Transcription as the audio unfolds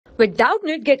With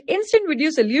Doubtnut, get instant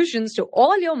video solutions to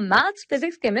all your maths,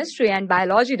 physics, chemistry, and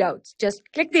biology doubts. Just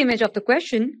click the image of the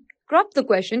question, crop the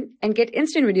question, and get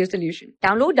instant video solution.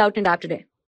 Download Doubtnut app today.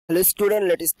 Hello student,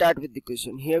 let us start with the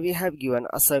question. Here we have given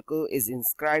a circle is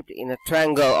inscribed in a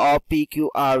triangle of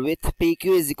PQR with PQ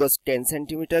is equals to 10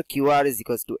 cm, QR is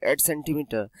equals to 8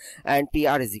 cm, and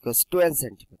PR is equals to 12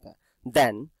 cm.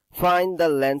 Then find the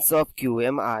lengths of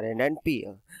QM, RN, and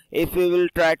PL. If we will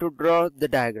try to draw the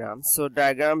diagram, so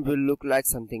diagram will look like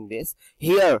something this.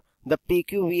 Here the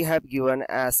PQ we have given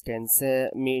as 10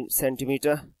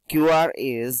 cm, QR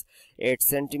is 8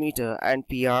 cm, and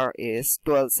PR is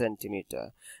 12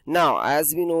 cm. Now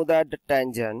as we know that the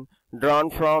tangent drawn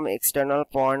from external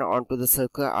point onto the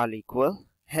circle are equal,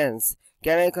 hence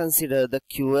can I consider the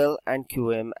QL and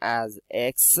QM as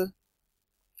X?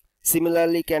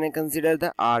 Similarly, can I consider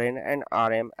the RN and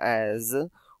RM as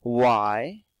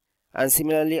Y? And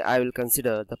similarly, I will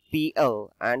consider the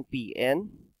PL and PN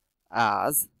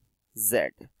as Z.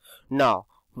 Now,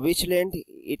 which length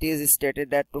it is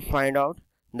stated that to find out?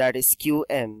 That is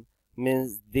QM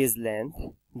means this length,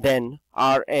 then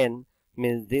RN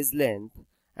means this length,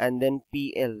 and then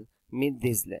PL means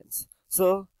this length.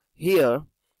 So, here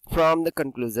from the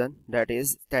conclusion, that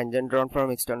is tangent drawn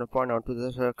from external point onto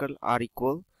the circle are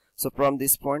equal. So from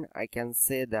this point I can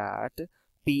say that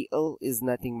PL is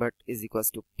nothing but is equals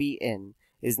to PN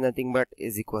is nothing but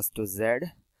is equals to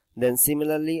Z. Then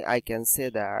similarly I can say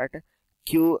that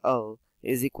QL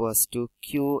is equals to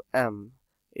QM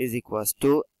is equals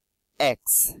to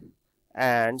X,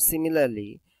 and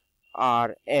similarly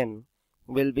RM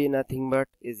will be nothing but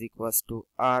is equals to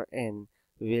RN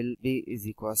will be is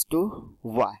equals to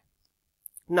Y.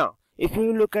 Now if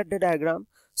you look at the diagram,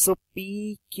 so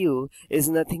PQ is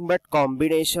nothing but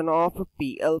combination of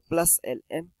PL plus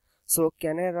LM. So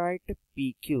can I write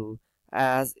PQ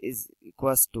as is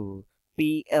equals to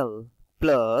PL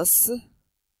plus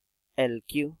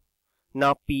LQ.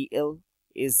 Now PL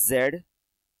is Z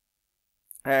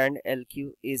and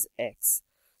LQ is X.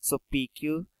 So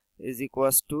PQ is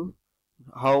equals to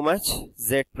how much?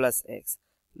 Z plus X.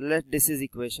 This is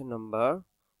equation number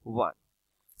 1.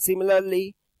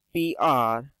 Similarly,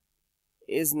 PR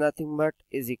is nothing but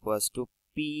is equals to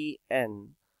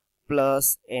PN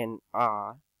plus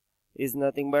NR is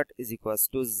nothing but is equals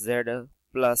to Z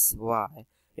plus Y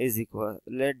is equal.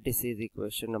 This is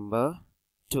equation number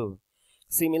 2.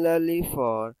 Similarly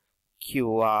for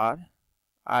QR,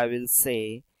 I will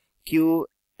say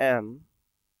QM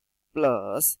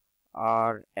plus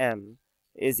RM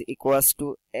is equals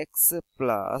to X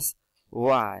plus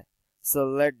Y.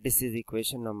 So this is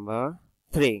equation number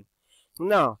 3.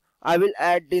 Now I will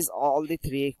add all the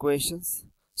 3 equations.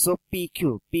 So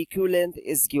PQ length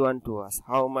is given to us.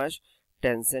 How much?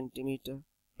 10 cm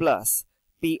plus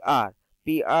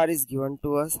PR is given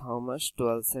to us. How much?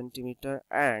 12 cm,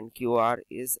 and QR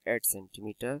is 8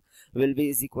 cm will be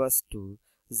is equals to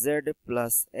Z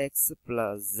plus X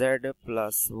plus Z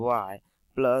plus Y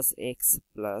plus X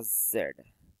plus Z.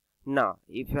 Now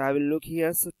if I will look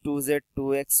here, so 2Z,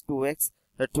 2X, 2X,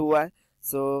 2Y.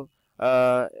 So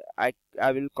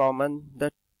I will common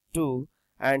the 2,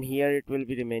 and here it will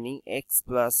be remaining X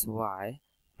plus Y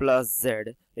plus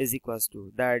Z is equals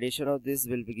to, the addition of this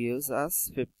will be gives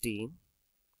us 15,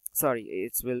 sorry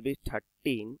it will be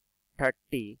 30.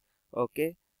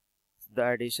 Okay, the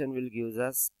addition will gives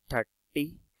us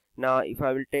 30. Now if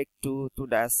I will take 2 to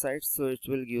that side, so it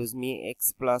will gives me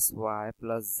X plus Y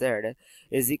plus Z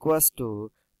is equals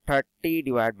to 30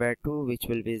 divided by 2, which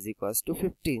will be is equals to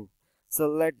 15.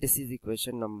 So this is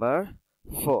equation number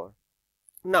 4.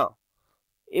 Now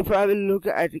if I will look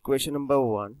at equation number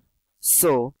 1,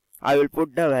 so I will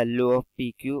put the value of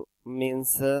PQ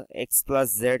means X plus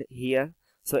Z here.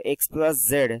 So X plus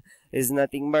Z is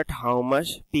nothing but how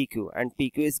much? PQ, and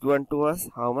PQ is given to us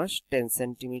how much? 10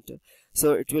 cm.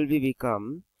 So it will be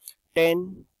become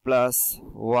 10 plus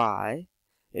Y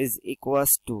is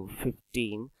equals to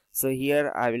 15. So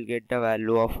here I will get the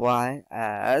value of Y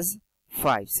as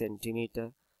 5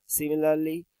 cm.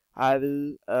 Similarly, I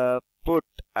will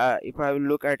if I will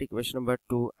look at equation number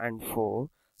 2 and 4,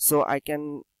 so I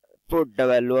can put the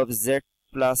value of Z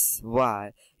plus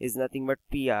Y is nothing but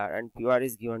PR, and PR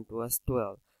is given to us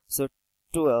 12. So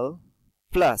 12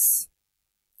 plus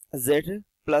Z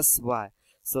plus Y.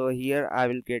 So here I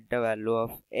will get the value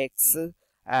of X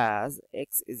as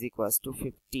X is equals to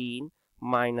 15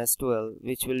 minus 12,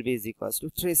 which will be is equals to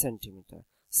 3 cm.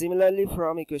 Similarly,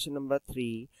 from equation number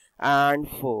 3 and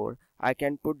 4, I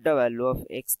can put the value of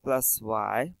X plus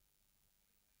Y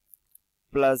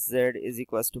plus Z is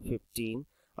equals to 15.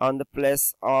 On the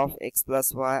place of X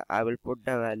plus Y, I will put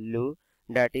the value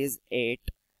that is 8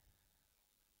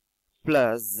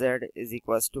 plus z is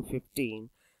equals to 15.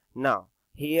 Now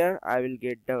here I will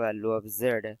get the value of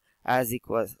z as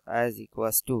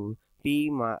equals to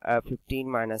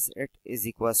 15 minus 8 is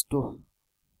equals to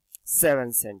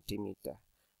 7 centimeter.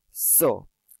 So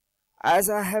as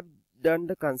I have done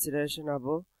the consideration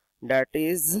above, that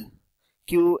is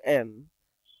qm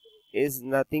is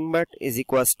nothing but is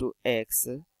equals to x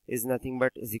is nothing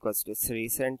but is equals to 3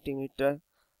 centimeter.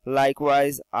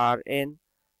 Likewise rn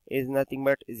is nothing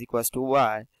but is equals to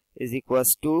y is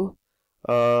equals to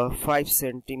 5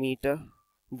 centimeter.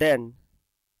 Then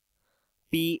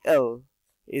PL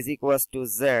is equals to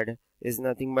Z is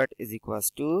nothing but is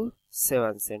equals to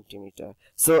 7 centimeter.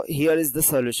 So here is the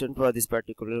solution for this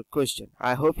particular question.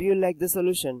 I hope you like the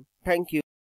solution. Thank you.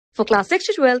 For class 6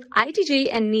 to 12, IIT JEE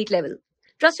and NEET level.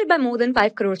 Trusted by more than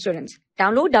 5 crore students.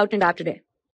 Download Doubtnut app today.